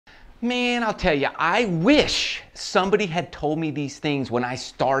Man, I'll tell you, I wish somebody had told me these things when I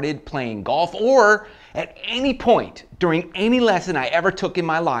started playing golf or at any point during any lesson I ever took in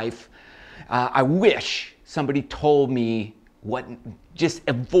my life. I wish somebody told me just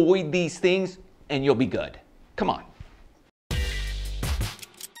avoid these things and you'll be good. Come on.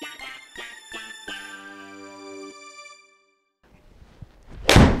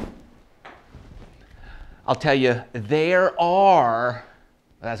 I'll tell you,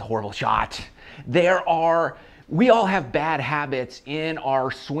 that's a horrible shot. We all have bad habits in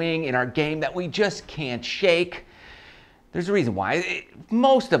our swing, in our game that we just can't shake. There's a reason why.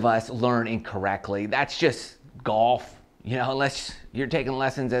 Most of us learn incorrectly. That's just golf. You know, unless you're taking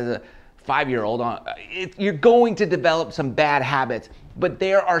lessons as a 5-year-old, you're going to develop some bad habits. But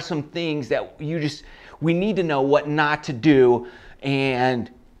there are some things that we need to know what not to do, and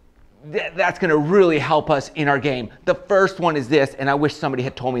that's going to really help us in our game. The first one is this, and I wish somebody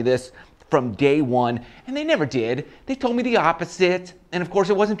had told me this from day one, and they never did. They told me the opposite, and of course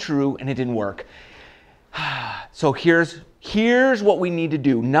it wasn't true, and it didn't work. So here's what we need to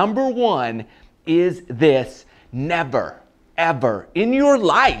do. Number one is this: never, ever in your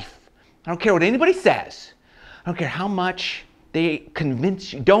life, I don't care what anybody says, I don't care how much they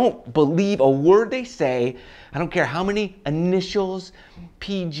convince you, don't believe a word they say. I don't care how many initials,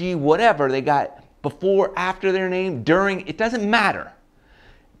 PG, whatever they got before, after their name, during, it doesn't matter.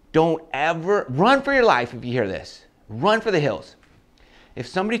 Don't ever, run for your life if you hear this. Run for the hills. If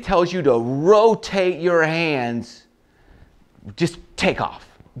somebody tells you to rotate your hands, just take off.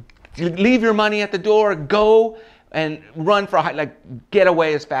 Leave your money at the door, go and run for get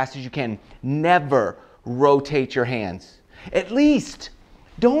away as fast as you can. Never rotate your hands. At least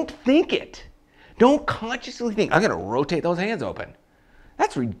don't think it. Don't consciously think, I'm going to rotate those hands open.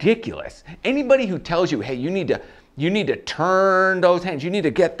 That's ridiculous. Anybody who tells you, hey, you need to turn those hands, you need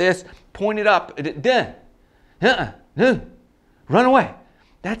to get this pointed up, run away.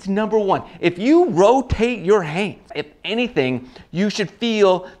 That's number one. If you rotate your hands, if anything, you should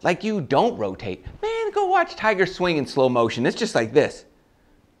feel like you don't rotate. Man, go watch Tiger swing in slow motion. It's just like this.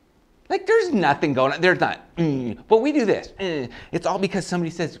 Like there's nothing going on. There's not, but we do this. It's all because somebody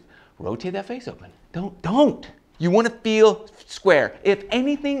says, rotate that face open. Don't. You want to feel square. If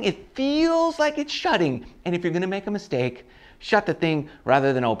anything, it feels like it's shutting. And if you're going to make a mistake, shut the thing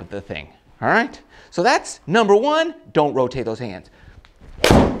rather than open the thing. All right? So that's number one. Don't rotate those hands.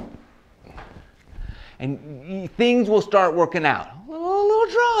 And things will start working out. A little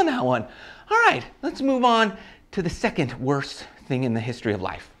draw on that one. All right, let's move on to the second worst thing in the history of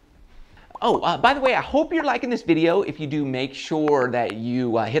life. Oh, by the way, I hope you're liking this video. If you do, make sure that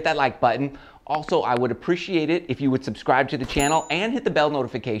you hit that like button. Also, I would appreciate it if you would subscribe to the channel and hit the bell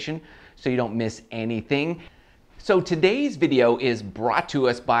notification so you don't miss anything. So today's video is brought to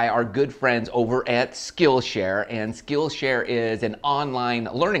us by our good friends over at Skillshare, and Skillshare is an online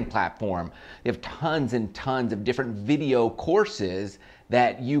learning platform. They have tons and tons of different video courses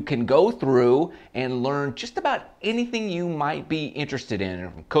that you can go through and learn just about anything you might be interested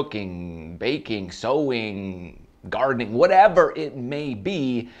in. Cooking, baking, sewing, gardening, whatever it may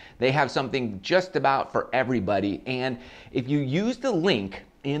be. They have something just about for everybody. And if you use the link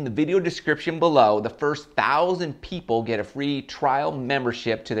in the video description below, the first 1,000 people get a free trial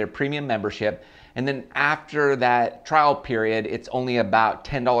membership to their premium membership. And then after that trial period, it's only about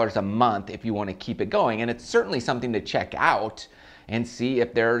 $10 a month if you want to keep it going. And it's certainly something to check out and see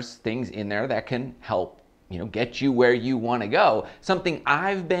if there's things in there that can help, get you where you want to go. Something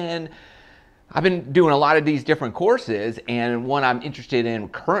I've been doing a lot of these different courses, and one I'm interested in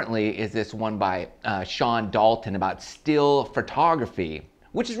currently is this one by Sean Dalton about still photography,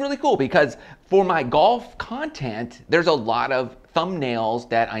 which is really cool because for my golf content, there's a lot of thumbnails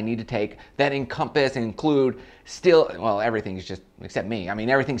that I need to take that encompass and include still, well, everything's just, except me,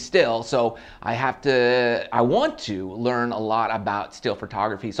 everything's still, so I want to learn a lot about still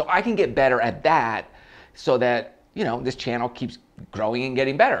photography so I can get better at that so that, this channel keeps growing and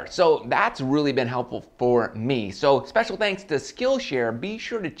getting better. So that's really been helpful for me. So special thanks to Skillshare. Be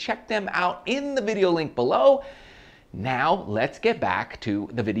sure to check them out in the video link below. Now let's get back to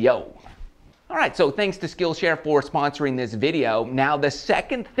the video. All right, so thanks to Skillshare for sponsoring this video. Now the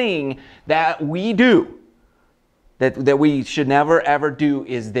second thing that we do, that we should never ever do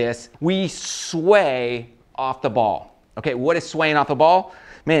is this. We sway off the ball. Okay, what is swaying off the ball?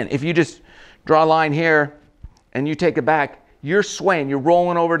 Man, if you just draw a line here and you take it back, you're swaying, you're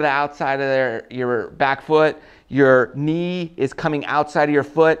rolling over to the outside of your back foot, your knee is coming outside of your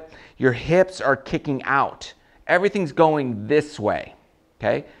foot, your hips are kicking out. Everything's going this way,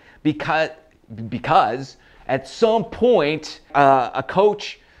 okay? Because at some point, a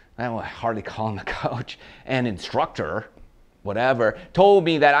coach I hardly call him a coach, an instructor, whatever, told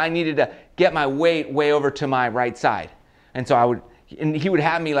me that I needed to get my weight way over to my right side. And so he would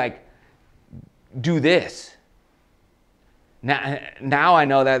have me like do this. Now I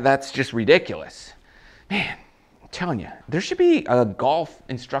know that that's just ridiculous. Man, I'm telling you, there should be a golf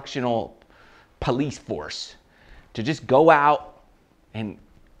instructional police force to just go out and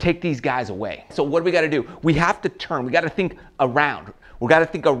take these guys away. So what do we got to do? We have to turn. We got to think around. We got to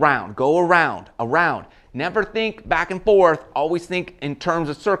think around. Go around, around. Never think back and forth. Always think in terms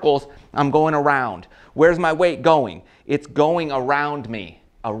of circles. I'm going around. Where's my weight going? It's going around me,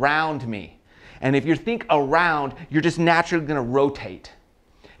 around me. And if you think around, you're just naturally going to rotate.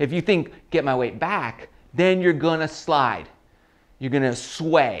 If you think get my weight back, then you're going to slide. You're going to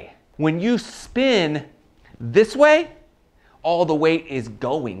sway. When you spin this way, all the weight is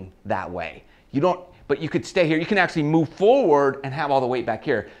going that way. But you could stay here. You can actually move forward and have all the weight back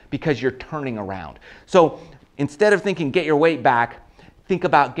here because you're turning around. So instead of thinking get your weight back, think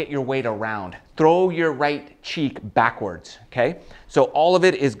about get your weight around. Throw your right cheek backwards, okay? So all of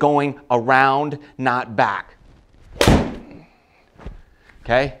it is going around, not back.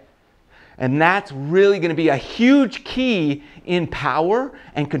 Okay? And that's really going to be a huge key in power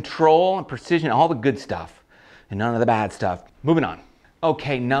and control and precision, all the good stuff and none of the bad stuff. Moving on.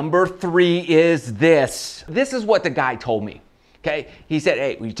 Okay, number 3 is this. This is what the guy told me, okay? He said,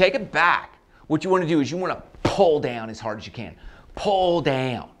 hey, when you take it back, what you want to do is you want to pull down as hard as you can. Pull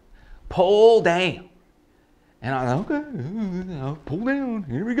down. Pull down. And I was like, okay, pull down.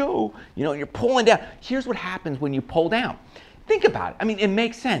 Here we go. You know, you're pulling down. Here's what happens when you pull down. Think about it. I mean, it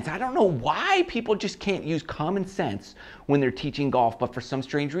makes sense. I don't know why people just can't use common sense when they're teaching golf, but for some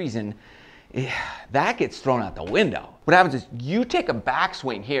strange reason, that gets thrown out the window. What happens is you take a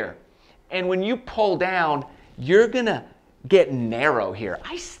backswing here, and when you pull down, you're gonna get narrow here.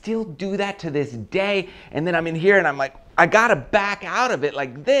 I still do that to this day, and then I'm in here and I'm like, I gotta back out of it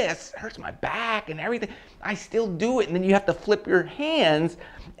like this. It hurts my back and everything. I still do it, and then you have to flip your hands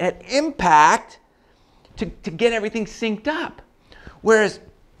at impact to get everything synced up. Whereas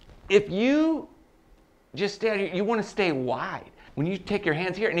if you just stand here, you wanna stay wide. When you take your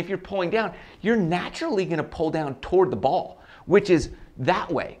hands here, and if you're pulling down, you're naturally gonna pull down toward the ball, which is that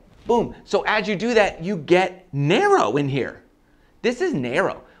way. Boom. So as you do that, you get narrow in here. This is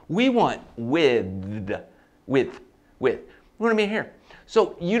narrow. We want width. We want to be here.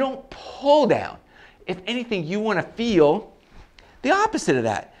 So you don't pull down. If anything, you want to feel the opposite of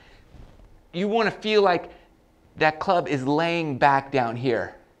that. You want to feel like that club is laying back down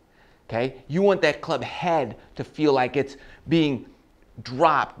here. Okay? You want that club head to feel like it's being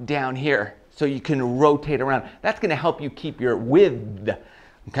dropped down here so you can rotate around. That's going to help you keep your width.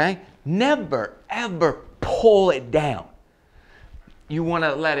 Okay? Never ever pull it down. You want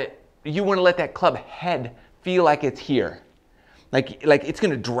to let that club head feel like it's here. Like it's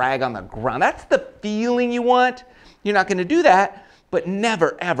going to drag on the ground. That's the feeling you want. You're not going to do that, but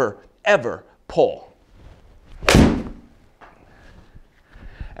never ever ever pull.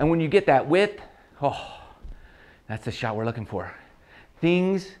 And when you get that width, oh, that's the shot we're looking for.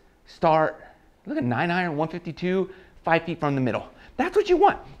 Things start, look at 9 iron, 152, 5 feet from the middle. That's what you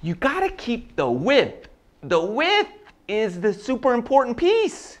want. You got to keep the width. The width is the super important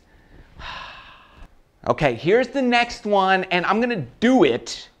piece. Okay, here's the next one, and I'm going to do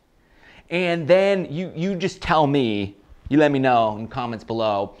it. And then you just tell me, you let me know in the comments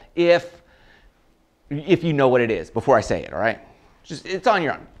below if you know what it is before I say it, all right? It's on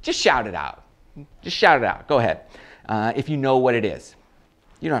your own. Just shout it out. Just shout it out. Go ahead. If you know what it is.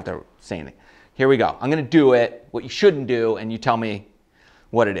 You don't have to say anything. Here we go. I'm going to do it, what you shouldn't do, and you tell me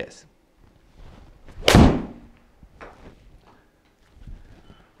what it is.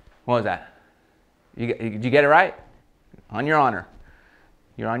 What was that? Did you get it right? On your honor.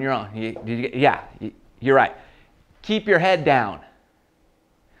 You're on your own. Yeah, you're right. Keep your head down.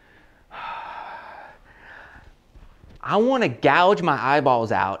 I want to gouge my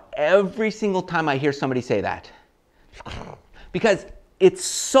eyeballs out every single time I hear somebody say that. Because it's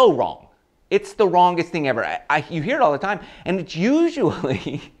so wrong. It's the wrongest thing ever. You hear it all the time, and it's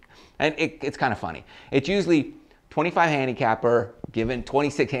usually, and it's kind of funny, it's usually 25 handicapper giving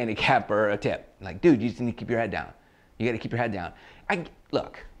 26 handicapper a tip. Like, dude, you just need to keep your head down. You got to keep your head down.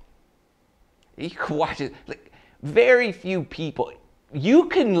 Look, you can watch it. Like, very few people, you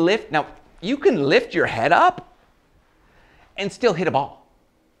can lift your head up and still hit a ball.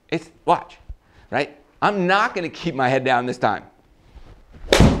 Watch, right? I'm not going to keep my head down this time.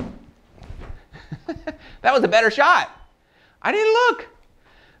 That was a better shot. I didn't look.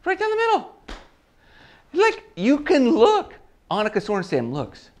 Right down the middle. Like, you can look. Annika Sorenstam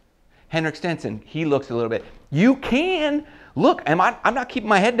looks. Henrik Stenson, he looks a little bit. You can look. I'm not keeping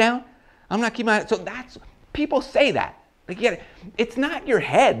my head down. I'm not keeping my head. So that's, people say that. Like, it's not your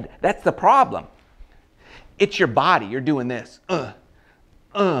head that's the problem. It's your body. You're doing this,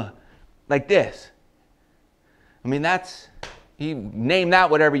 like this. I mean, that's, you name that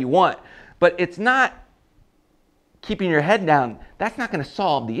whatever you want, but it's not keeping your head down. That's not going to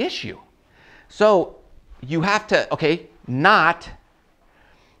solve the issue. So you have to, okay, not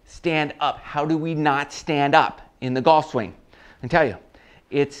stand up. How do we not stand up in the golf swing? I can tell you,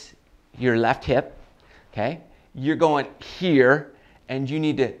 it's your left hip, okay? You're going here, and you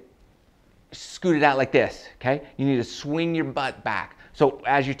need to scoot it out like this, okay? You need to swing your butt back. So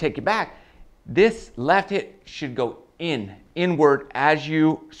as you take it back, this left hip should go inward as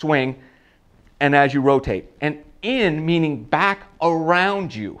you swing and as you rotate. And in meaning back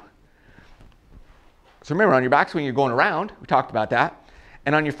around you. So remember, on your backswing, you're going around. We talked about that.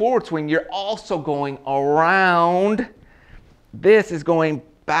 And on your forward swing, you're also going around. This is going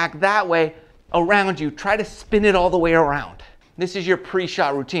back that way around you. Try to spin it all the way around. This is your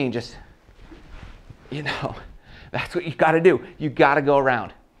pre-shot routine. Just, you know, that's what you got to do. You got to go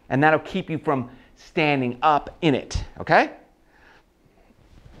around. And that'll keep you from standing up in it, okay?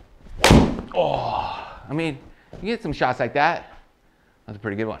 Oh, I mean, you get some shots like that. That's a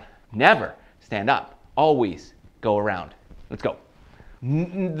pretty good one. Never stand up. Always go around. Let's go.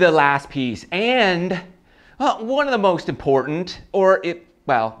 The last piece, and one of the most important,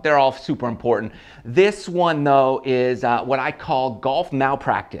 well, they're all super important. This one, though, is what I call golf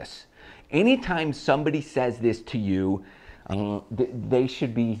malpractice. Anytime somebody says this to you, they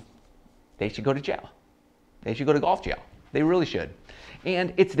should go to jail. They should go to golf jail. They really should.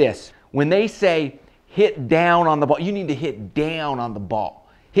 And it's this. When they say hit down on the ball, you need to hit down on the ball.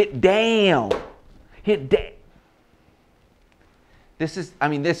 Hit down. Hit down.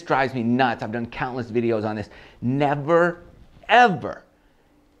 This drives me nuts. I've done countless videos on this. Never, ever,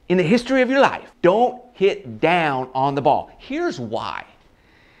 in the history of your life, don't hit down on the ball. Here's why.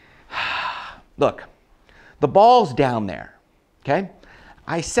 Look, the ball's down there, okay?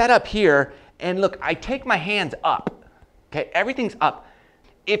 I set up here, and look, I take my hands up, okay? Everything's up.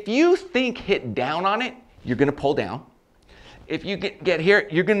 If you think hit down on it, you're gonna pull down. If you get here,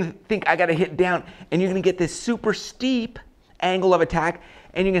 you're gonna think I gotta hit down, and you're gonna get this super steep angle of attack,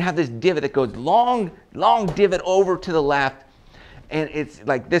 and you're gonna have this divot that goes long divot over to the left, and it's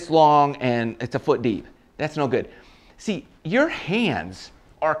like this long, and it's a foot deep. That's no good. See, your hands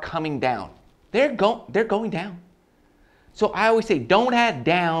are coming down. They're going down. So I always say, don't add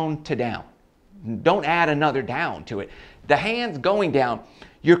down to down. Don't add another down to it. The hand's going down.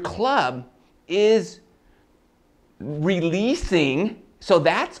 Your club is releasing, so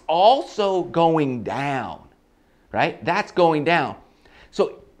that's also going down, right? That's going down.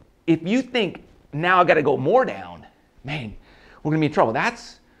 So if you think, now I gotta go more down, man, we're gonna be in trouble.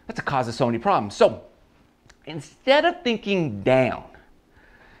 That's a cause of so many problems. So instead of thinking down,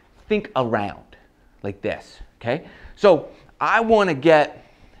 think around like this, okay? So I wanna get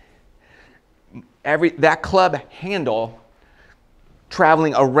that club handle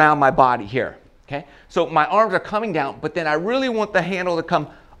traveling around my body here, okay? So my arms are coming down, but then I really want the handle to come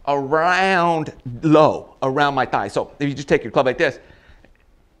around low, around my thigh. So if you just take your club like this,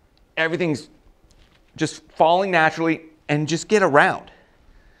 everything's just falling naturally, and just get around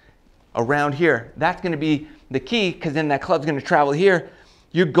here. That's gonna be the key, because then that club's gonna travel here.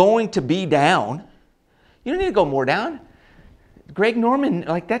 You're going to be down. You don't need to go more down. Greg Norman,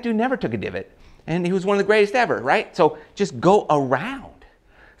 like, that dude never took a divot, and he was one of the greatest ever, right? So just go around.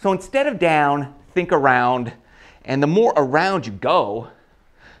 So instead of down, think around, and the more around you go,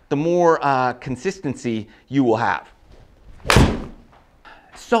 the more consistency you will have.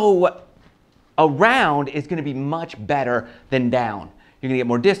 So around is going to be much better than down. You're going to get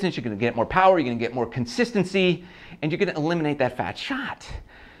more distance, you're going to get more power, you're going to get more consistency, and you're going to eliminate that fat shot.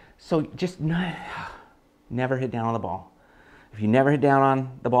 So just never hit down on the ball. If you never hit down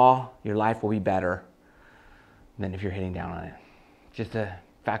on the ball, your life will be better than if you're hitting down on it. Just a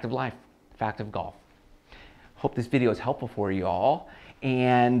fact of life, fact of golf. Hope this video is helpful for you all,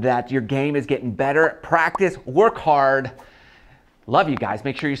 and that your game is getting better. Practice, work hard. Love you guys.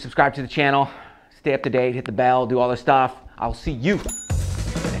 Make sure you subscribe to the channel. Stay up to date, hit the bell, do all this stuff. I'll see you in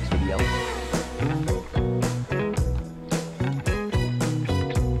the next video.